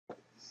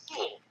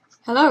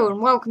Hello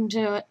and welcome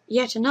to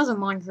yet another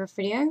Minecraft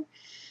video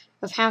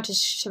of how to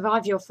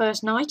survive your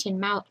first night in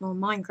Malinor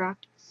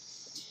Minecraft.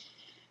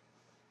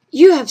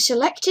 You have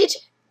selected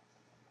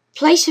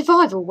Play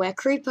Survival, where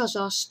creepers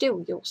are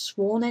still your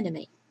sworn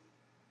enemy.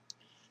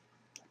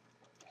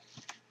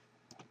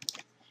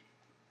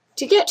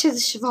 To get to the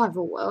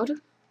survival world,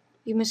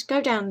 you must go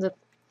down the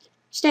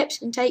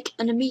steps and take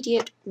an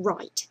immediate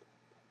right.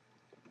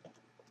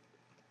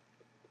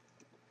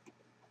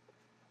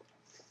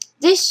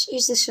 This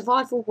is the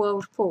survival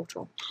world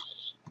portal.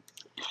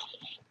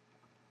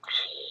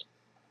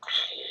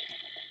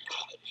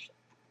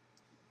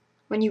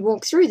 When you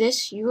walk through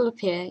this, you will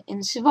appear in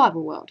the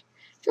survival world.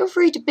 Feel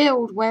free to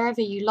build wherever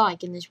you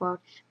like in this world,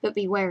 but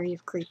be wary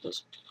of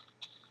creepers.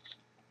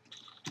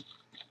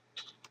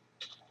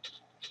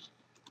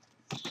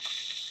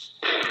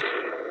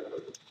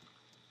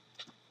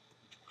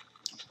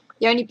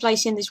 The only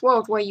place in this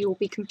world where you will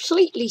be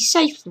completely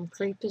safe from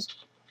creepers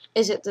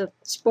is at the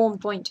spawn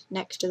point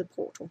next to the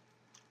portal,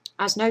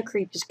 as no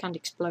creepers can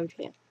explode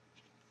here.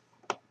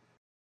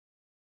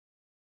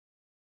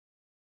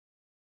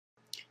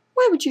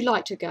 Where would you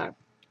like to go?